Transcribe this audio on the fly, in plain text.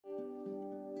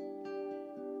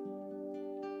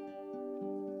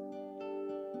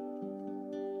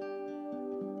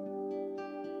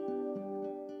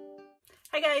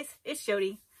guys, it's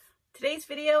Jody. Today's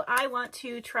video, I want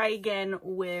to try again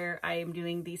where I am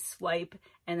doing the swipe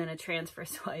and then a transfer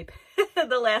swipe.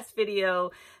 The last video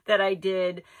that I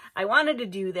did, I wanted to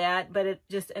do that, but it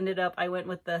just ended up, I went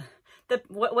with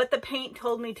what the paint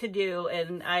told me to do,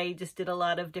 and I just did a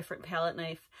lot of different palette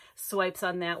knife swipes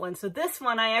on that one. So this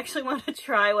one, I actually want to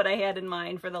try what I had in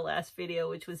mind for the last video,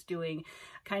 which was doing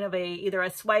kind of either a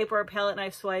swipe or a palette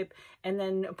knife swipe, and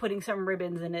then putting some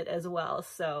ribbons in it as well.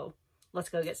 So let's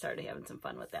go get started having some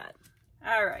fun with that.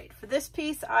 All right, for this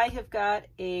piece, I have got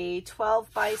a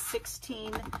 12 by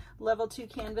 16 level 2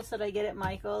 canvas that I get at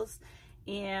Michael's.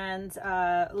 And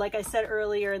like I said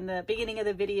earlier in the beginning of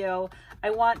the video, I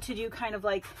want to do kind of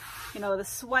like, you know, the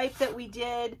swipe that we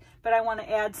did, but I want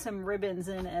to add some ribbons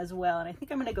in as well. And I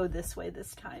think I'm going to go this way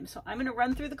this time. So I'm going to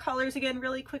run through the colors again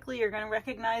really quickly. You're going to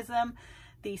recognize them,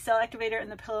 the cell activator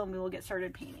and the pillow, and we will get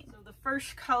started painting. So the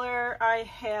first color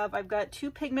I've got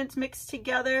two pigments mixed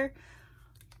together,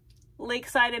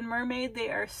 Lakeside and Mermaid. They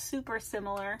are super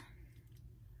similar.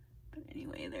 But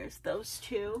anyway, there's those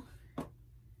two.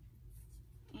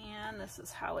 And this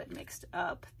is how it mixed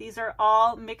up. These are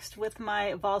all mixed with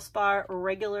my Valspar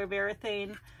regular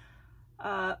Varathane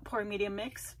pour medium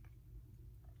mix.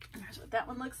 Here's what that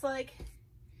one looks like.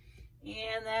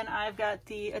 And then I've got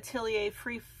the Atelier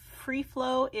Free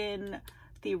Flow in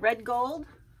the red gold.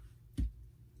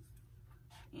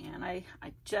 And I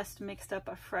just mixed up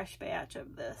a fresh batch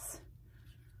of this,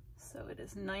 so it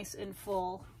is nice and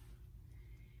full.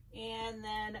 And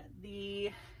then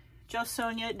the Jo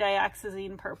Sonja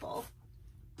Dioxazine Purple.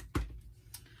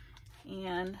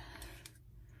 And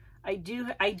I do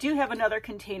have another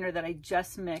container that I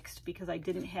just mixed because I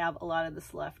didn't have a lot of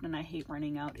this left, and I hate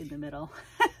running out in the middle.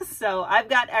 So I've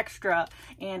got extra,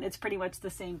 and it's pretty much the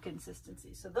same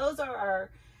consistency. So those are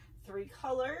our three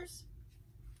colors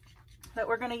that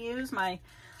we're going to use. My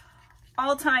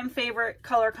all-time favorite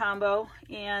color combo,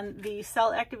 and the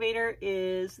cell activator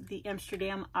is the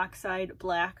Amsterdam Oxide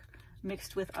Black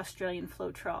mixed with Australian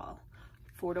Floetrol.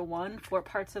 4:1, 4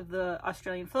 parts of the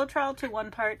Australian Floetrol to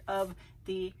 1 part of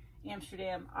the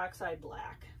Amsterdam Oxide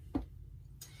Black.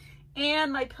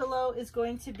 And my pillow is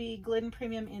going to be Glidden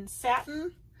Premium in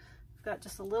Satin. I've got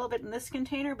just a little bit in this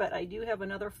container, but I do have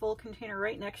another full container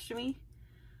right next to me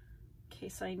in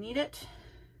case I need it.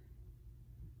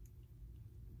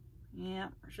 Yeah,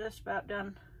 we're just about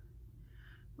done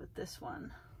with this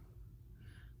one.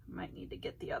 Might need to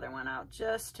get the other one out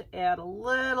just to add a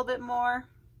little bit more.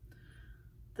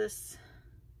 This,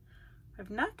 I've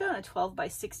not done a 12 by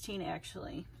 16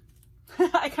 actually.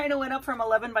 I kind of went up from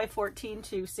 11 by 14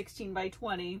 to 16 by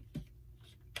 20.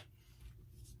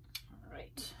 All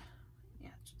right, yeah,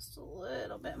 just a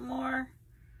little bit more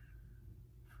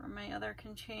from my other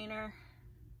container.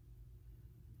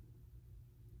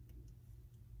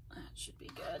 That should be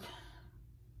good.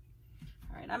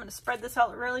 All right, I'm going to spread this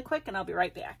out really quick and I'll be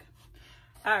right back.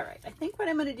 All right, I think what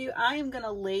I'm going to do, I am going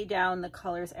to lay down the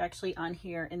colors actually on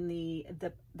here in the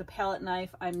palette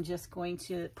knife. I'm just going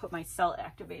to put my cell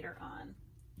activator on.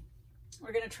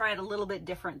 We're going to try it a little bit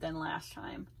different than last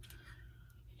time.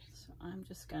 So I'm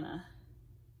just going to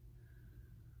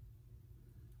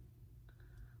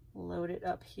load it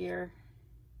up here.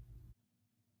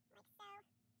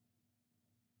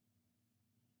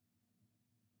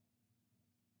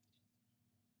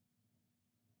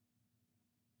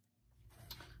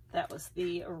 That was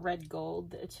the red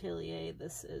gold, the Atelier.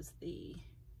 This is the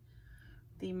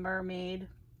Mermaid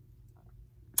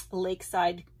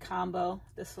Lakeside combo.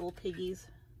 This little piggies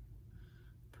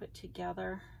put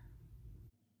together.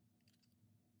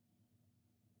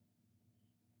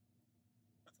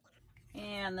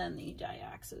 And then the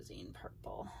Dioxazine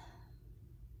Purple.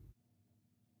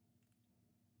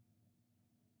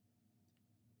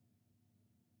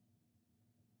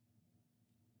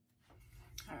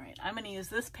 All right, I'm going to use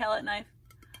this palette knife.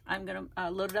 I'm going to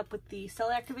load it up with the cell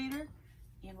activator,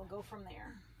 and we'll go from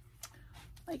there,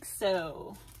 like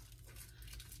so.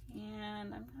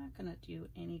 And I'm not going to do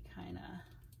any kind of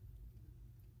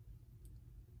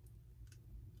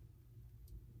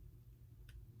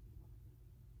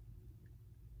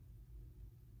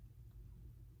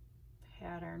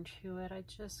pattern to it. I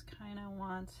just kind of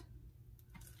want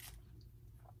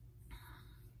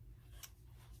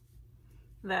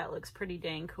that. Looks pretty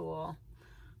dang cool.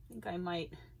 I think I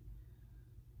might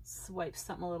swipe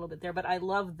something a little bit there, but I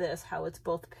love this, how it's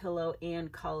both pillow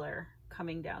and color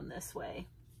coming down this way.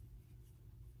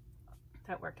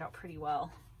 That worked out pretty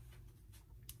well.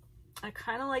 I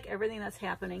kind of like everything that's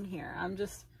happening here.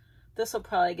 This will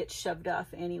probably get shoved off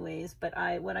anyways, but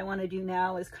what I want to do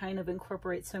now is kind of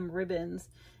incorporate some ribbons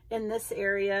in this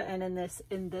area and in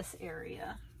this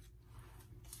area.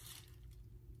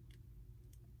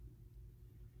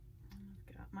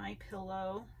 my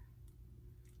pillow.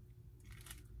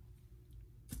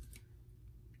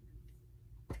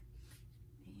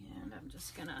 And I'm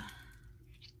just gonna,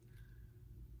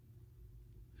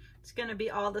 it's gonna be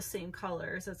all the same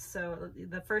colors. So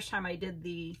the first time I did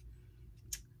the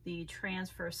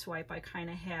transfer swipe, I kind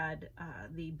of had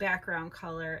the background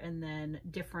color and then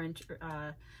different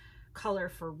color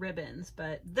for ribbons,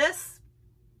 but this,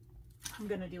 I'm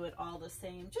gonna do it all the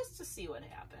same just to see what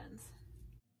happens.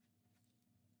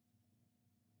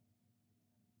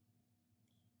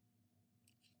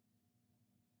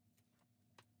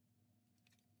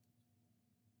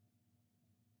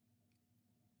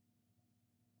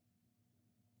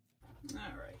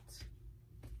 All right.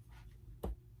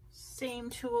 Same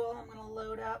tool, I'm gonna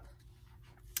load up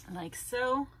like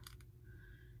so.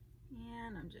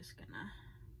 And I'm just gonna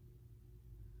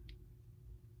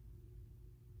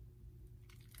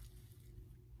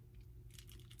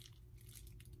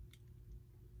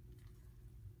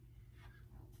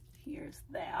here's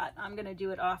that. I'm gonna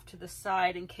do it off to the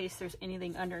side in case there's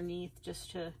anything underneath,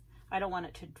 just to, I don't want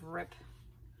it to drip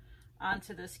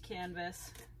onto this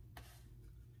canvas.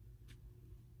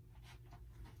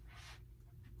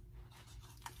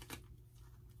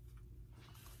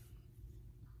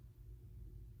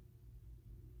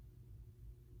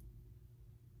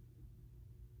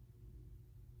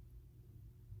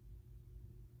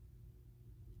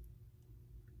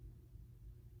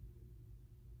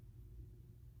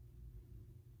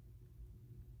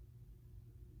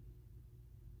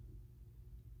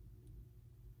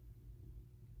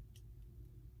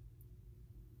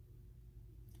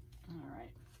 All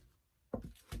right.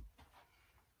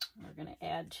 We're gonna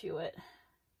add to it.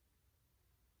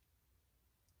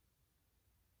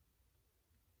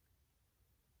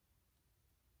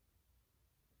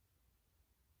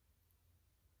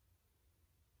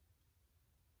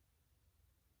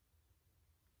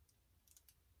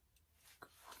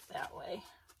 That way.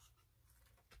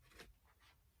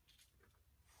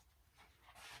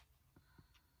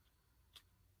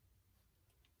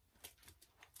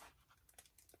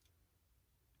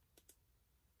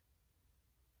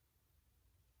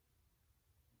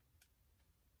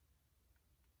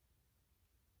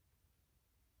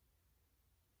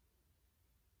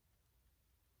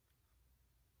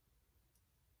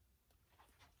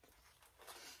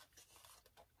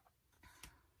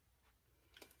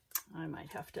 I might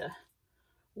have to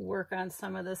work on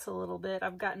some of this a little bit.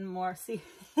 I've gotten more, see,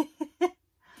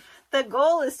 the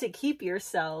goal is to keep your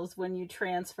cells when you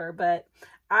transfer, but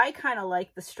I kind of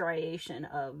like the striation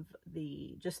of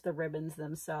just the ribbons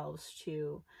themselves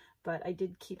too, but I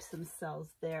did keep some cells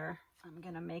there. I'm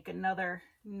gonna make another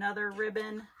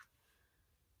ribbon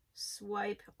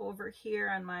swipe over here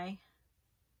on my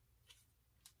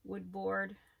wood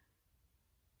board.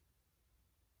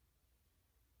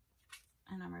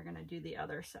 And then we're gonna do the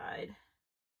other side.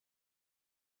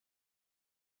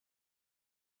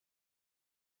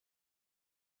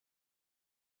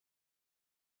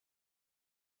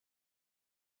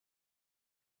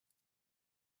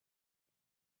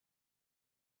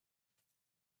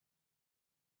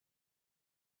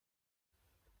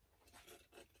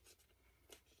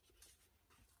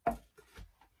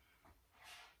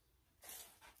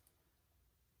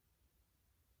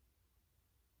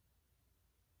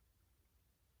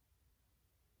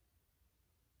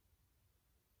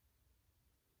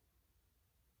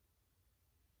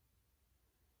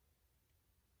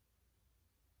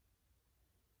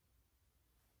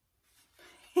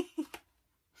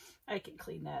 I can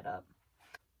clean that up.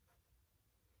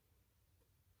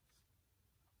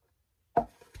 All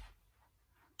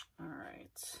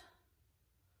right.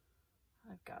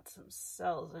 I've got some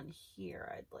cells in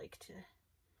here I'd like to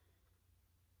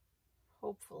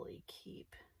hopefully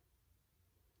keep.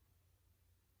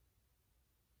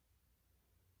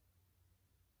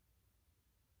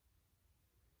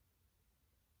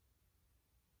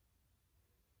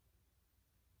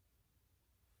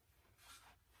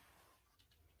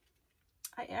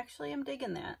 I actually am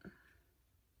digging that.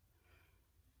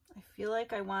 I feel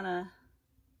like I'm gonna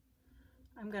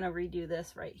redo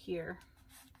this right here.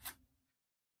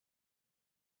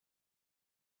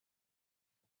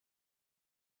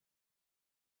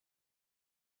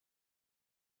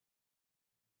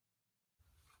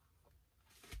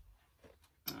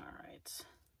 All right, let's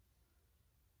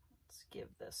give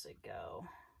this a go.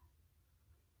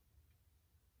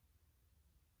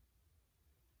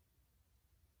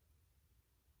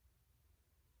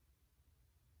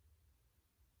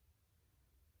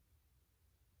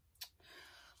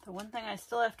 The one thing I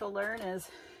still have to learn is,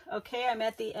 okay, I'm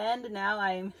at the end, now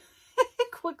I'm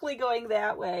quickly going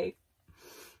that way.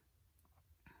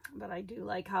 but I do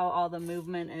like how all the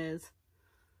movement is.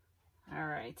 All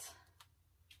right.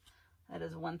 That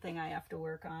is one thing I have to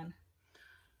work on.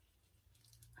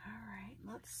 All right,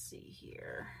 let's see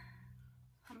here.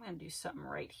 I'm gonna do something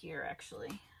right here,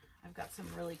 actually. I've got some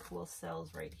really cool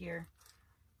cells right here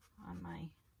on my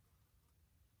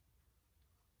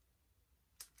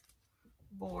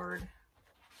board.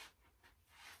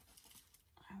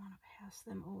 I want to pass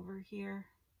them over here.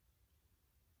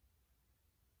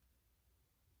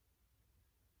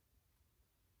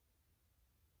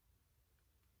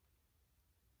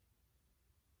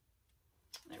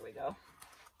 There we go.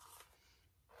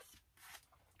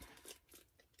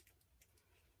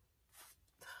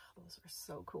 Those are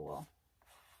so cool.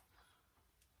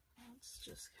 Let's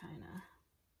just kind of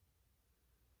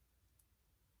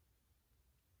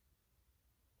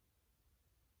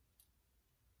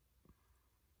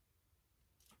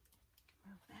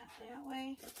move that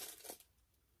way.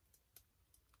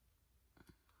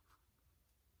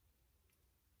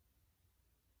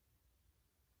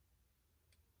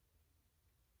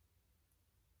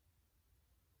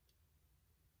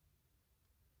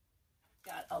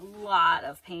 Got a lot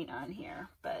of paint on here,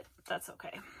 but that's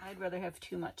okay. I'd rather have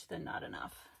too much than not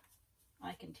enough.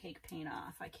 I can take paint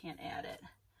off. I can't add it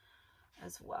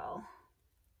as well.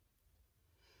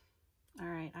 All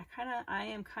right, I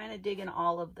am kind of digging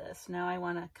all of this. Now I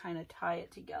want to kind of tie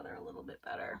it together a little bit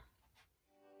better.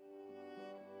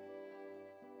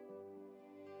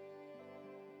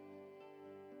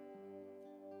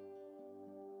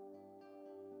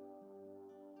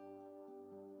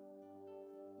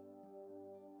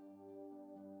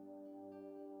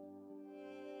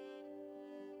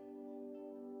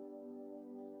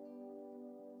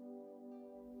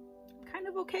 Kind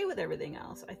of okay with everything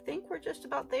else. I think we're just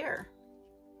about there.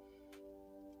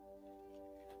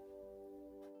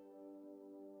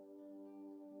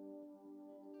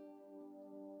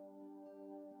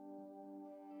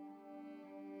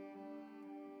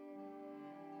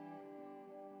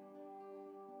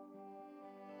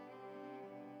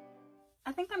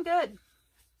 I think I'm good.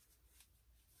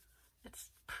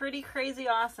 It's pretty crazy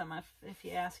awesome if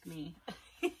you ask me.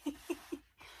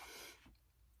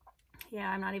 Yeah,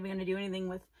 I'm not even going to do anything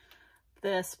with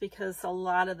this because a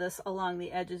lot of this along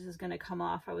the edges is going to come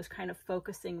off. I was kind of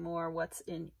focusing more what's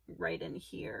right in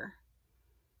here.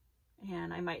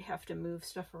 And I might have to move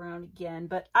stuff around again.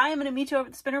 But I am going to meet you over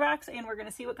at the spinner box and we're going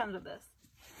to see what comes of this.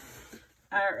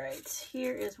 All right,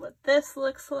 here is what this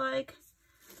looks like.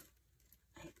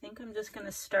 I think I'm just going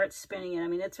to start spinning it. I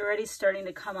mean, it's already starting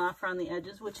to come off around the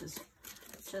edges, which is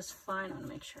just fine. I want to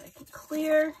make sure I can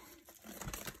clear.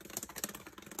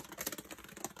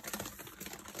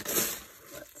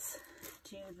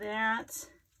 Do that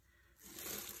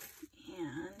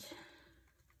and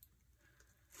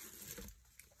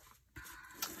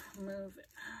move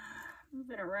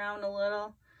it around a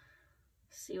little,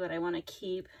 see what I want to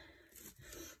keep.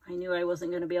 I knew I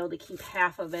wasn't going to be able to keep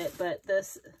half of it, but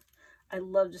this, I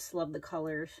just love the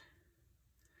colors,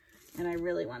 and I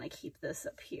really want to keep this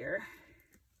up here.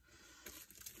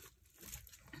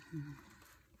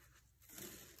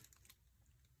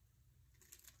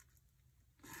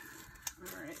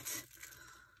 All right,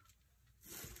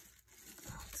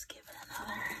 let's give it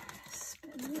another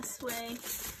spin this way.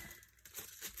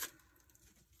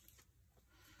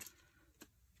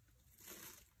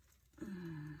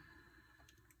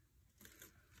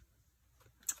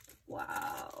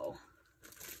 Wow.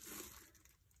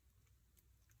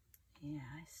 Yeah,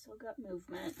 I still got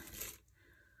movement.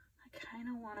 I kind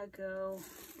of want to go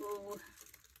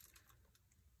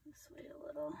this way a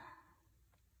little.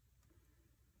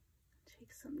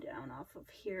 Take some down off of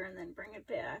here and then bring it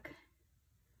back.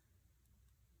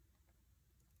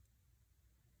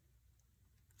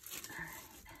 All right.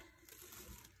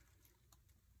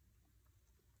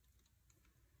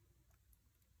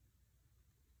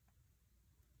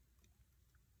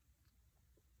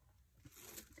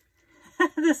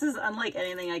 This is unlike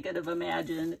anything I could have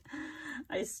imagined.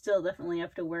 I still definitely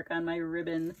have to work on my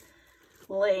ribbon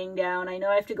laying down. I know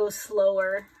I have to go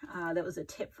slower. That was a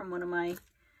tip from one of my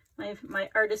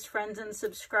artist friends and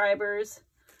subscribers.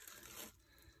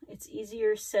 It's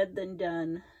easier said than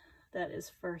done, that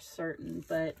is for certain,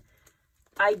 but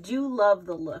I do love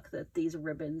the look that these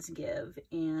ribbons give,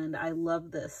 and I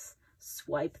love this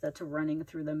swipe that's running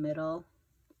through the middle.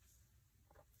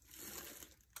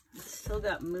 It's still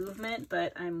got movement,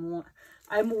 but I'm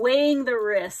weighing the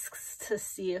risks to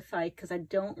see if because I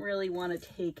don't really want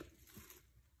to take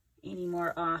any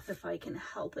more off if I can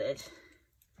help it.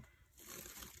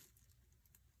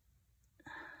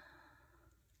 I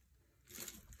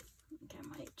think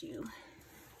I might do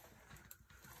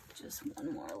Just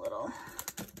one more little,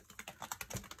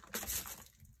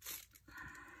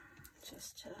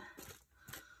 just to,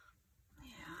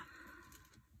 yeah,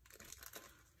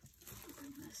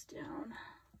 bring this down. I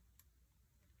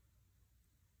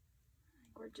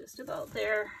think we're just about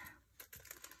there.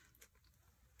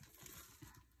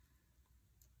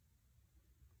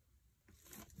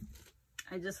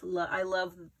 I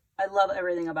love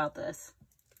everything about this.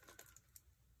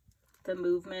 The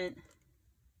movement.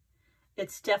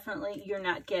 It's definitely, you're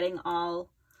not getting all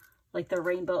like the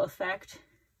rainbow effect.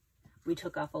 We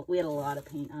had a lot of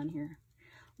paint on here.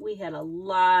 We had a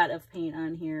lot of paint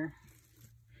on here.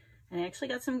 And I actually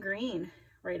got some green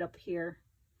right up here,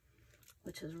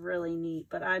 which is really neat.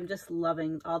 But I'm just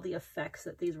loving all the effects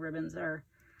that these ribbons are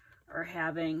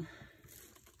having.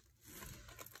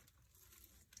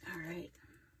 All right.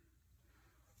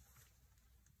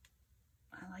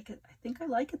 I like it. I think I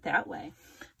like it that way.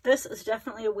 This is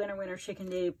definitely a winter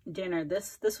chicken dinner.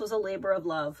 This was a labor of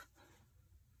love.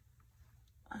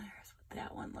 There's what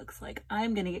that one looks like.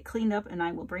 I'm going to get cleaned up and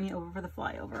I will bring you over for the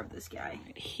flyover of this guy.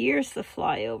 Here's the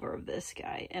flyover of this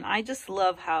guy. And I just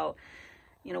love how,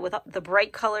 you know, with the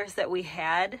bright colors that we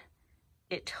had,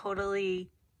 it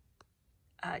totally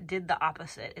did the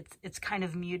opposite. It's kind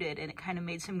of muted and it kind of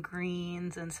made some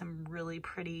greens and some really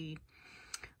pretty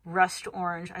rust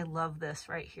orange. I love this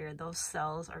right here. Those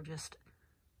cells are just,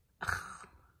 ugh.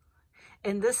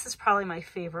 And this is probably my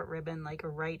favorite ribbon, like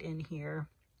right in here.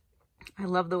 I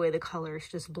love the way the colors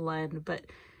just blend, but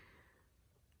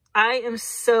I am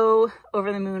so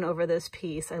over the moon over this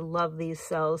piece. I love these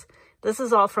cells. This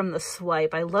is all from the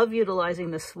swipe. I love utilizing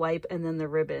the swipe and then the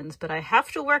ribbons, but I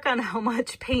have to work on how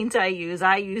much paint I use.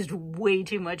 I used way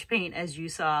too much paint, as you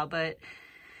saw, but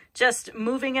just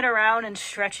moving it around and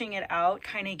stretching it out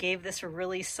kind of gave this a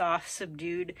really soft,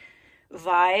 subdued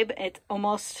vibe. It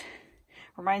almost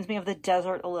reminds me of the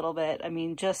desert a little bit. I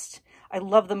mean, I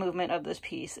love the movement of this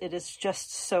piece. It is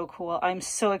just so cool. I'm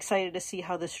so excited to see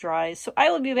how this dries. So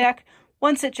I will be back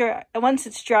once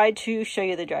it's dried to show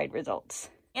you the dried results.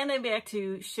 And I'm back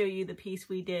to show you the piece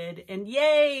we did. And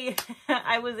yay!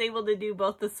 I was able to do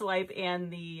both the swipe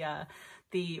and the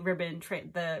ribbon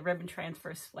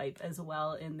transfer swipe as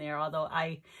well in there, although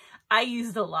I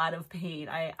used a lot of paint.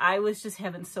 I was just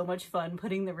having so much fun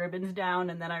putting the ribbons down,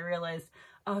 and then I realized,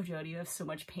 oh, Jody, you have so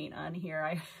much paint on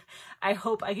here. I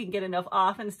hope I can get enough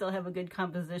off and still have a good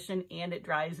composition and it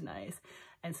dries nice.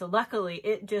 And so luckily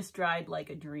it just dried like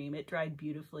a dream. It dried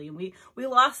beautifully. And we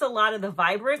lost a lot of the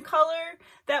vibrant color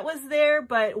that was there,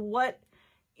 but what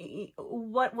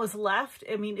was left,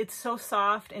 I mean, it's so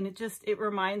soft and it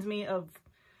reminds me of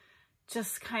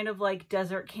just kind of like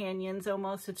desert canyons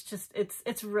almost.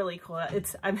 It's really cool.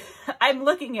 I'm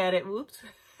looking at it. Whoops.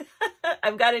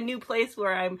 I've got a new place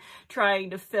where I'm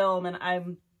trying to film,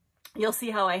 and you'll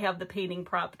see how I have the painting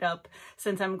propped up.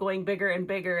 Since I'm going bigger and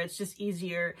bigger, it's just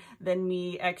easier than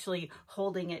me actually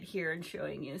holding it here and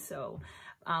showing you. So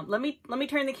let me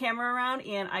turn the camera around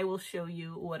and I will show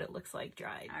you what it looks like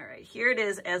dried. All right, here it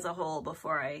is as a whole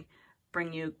before I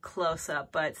bring you close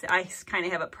up, but I kind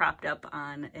of have it propped up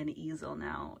on an easel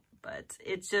now. But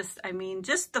it's just, I mean,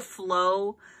 just the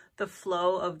flow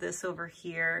of this over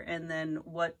here, and then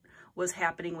what was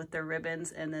happening with the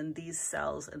ribbons, and then these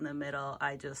cells in the middle,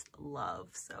 I just love.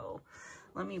 So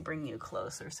let me bring you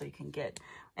closer so you can get,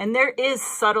 and there is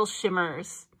subtle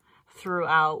shimmers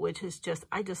throughout, which is just,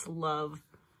 I just love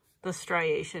the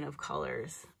striation of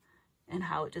colors and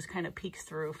how it just kind of peeks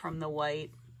through from the white.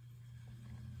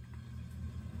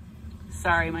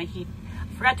 Sorry, I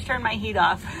forgot to turn my heat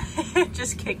off. It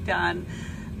just kicked on.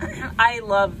 I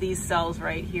love these cells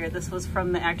right here. This was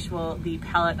from the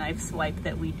palette knife swipe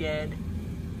that we did.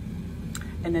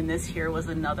 And then this here was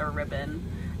another ribbon.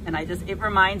 And it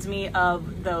reminds me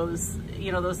of those,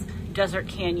 you know, those desert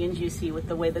canyons you see with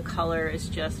the way the color is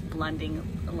just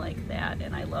blending like that.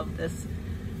 And I love this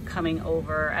coming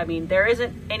over. I mean, there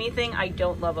isn't anything I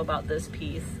don't love about this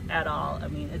piece at all. I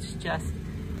mean, it's just,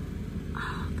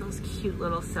 those cute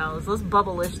little cells, those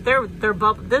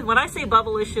bubblicious, when I say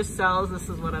bubblicious cells, this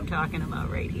is what I'm talking about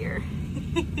right here.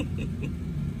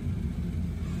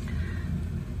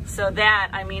 So that,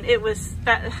 I mean, it was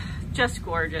just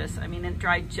gorgeous. I mean, it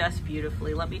dried just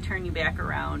beautifully. Let me turn you back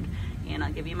around and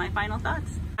I'll give you my final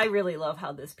thoughts. I really love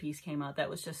how this piece came out. That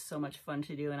was just so much fun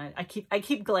to do. And I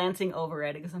keep glancing over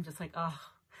at it because I'm just like, oh,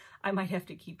 I might have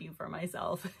to keep you for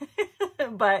myself.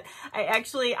 But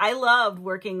I loved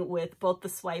working with both the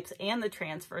swipes and the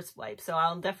transfer swipes. So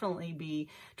I'll definitely be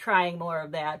trying more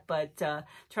of that, but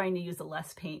trying to use the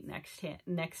less paint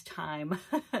next time.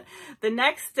 The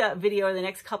next video, or the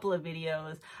next couple of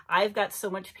videos, I've got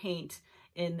so much paint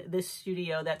in this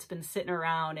studio that's been sitting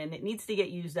around and it needs to get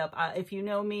used up. If you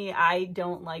know me, I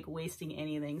don't like wasting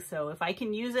anything. So if I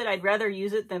can use it, I'd rather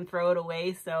use it than throw it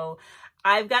away. So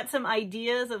I've got some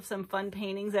ideas of some fun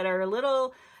paintings that are a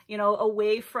little, you know,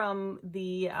 away from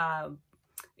the,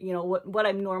 you know, what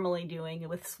I'm normally doing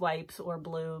with swipes or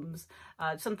blooms.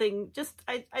 Something just,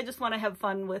 I just want to have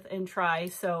fun with and try.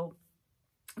 So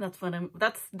that's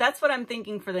what I'm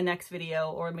thinking for the next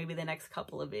video, or maybe the next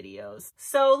couple of videos.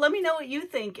 So let me know what you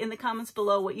think in the comments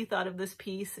below, what you thought of this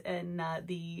piece and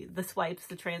the swipes,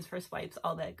 the transfer swipes,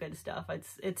 all that good stuff.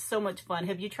 It's so much fun.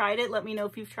 Have you tried it? Let me know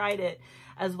if you've tried it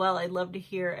as well. I'd love to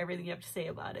hear everything you have to say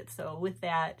about it. So with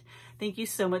that, thank you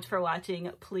so much for watching.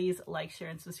 Please like, share,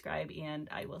 and subscribe, and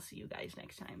I will see you guys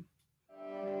next time.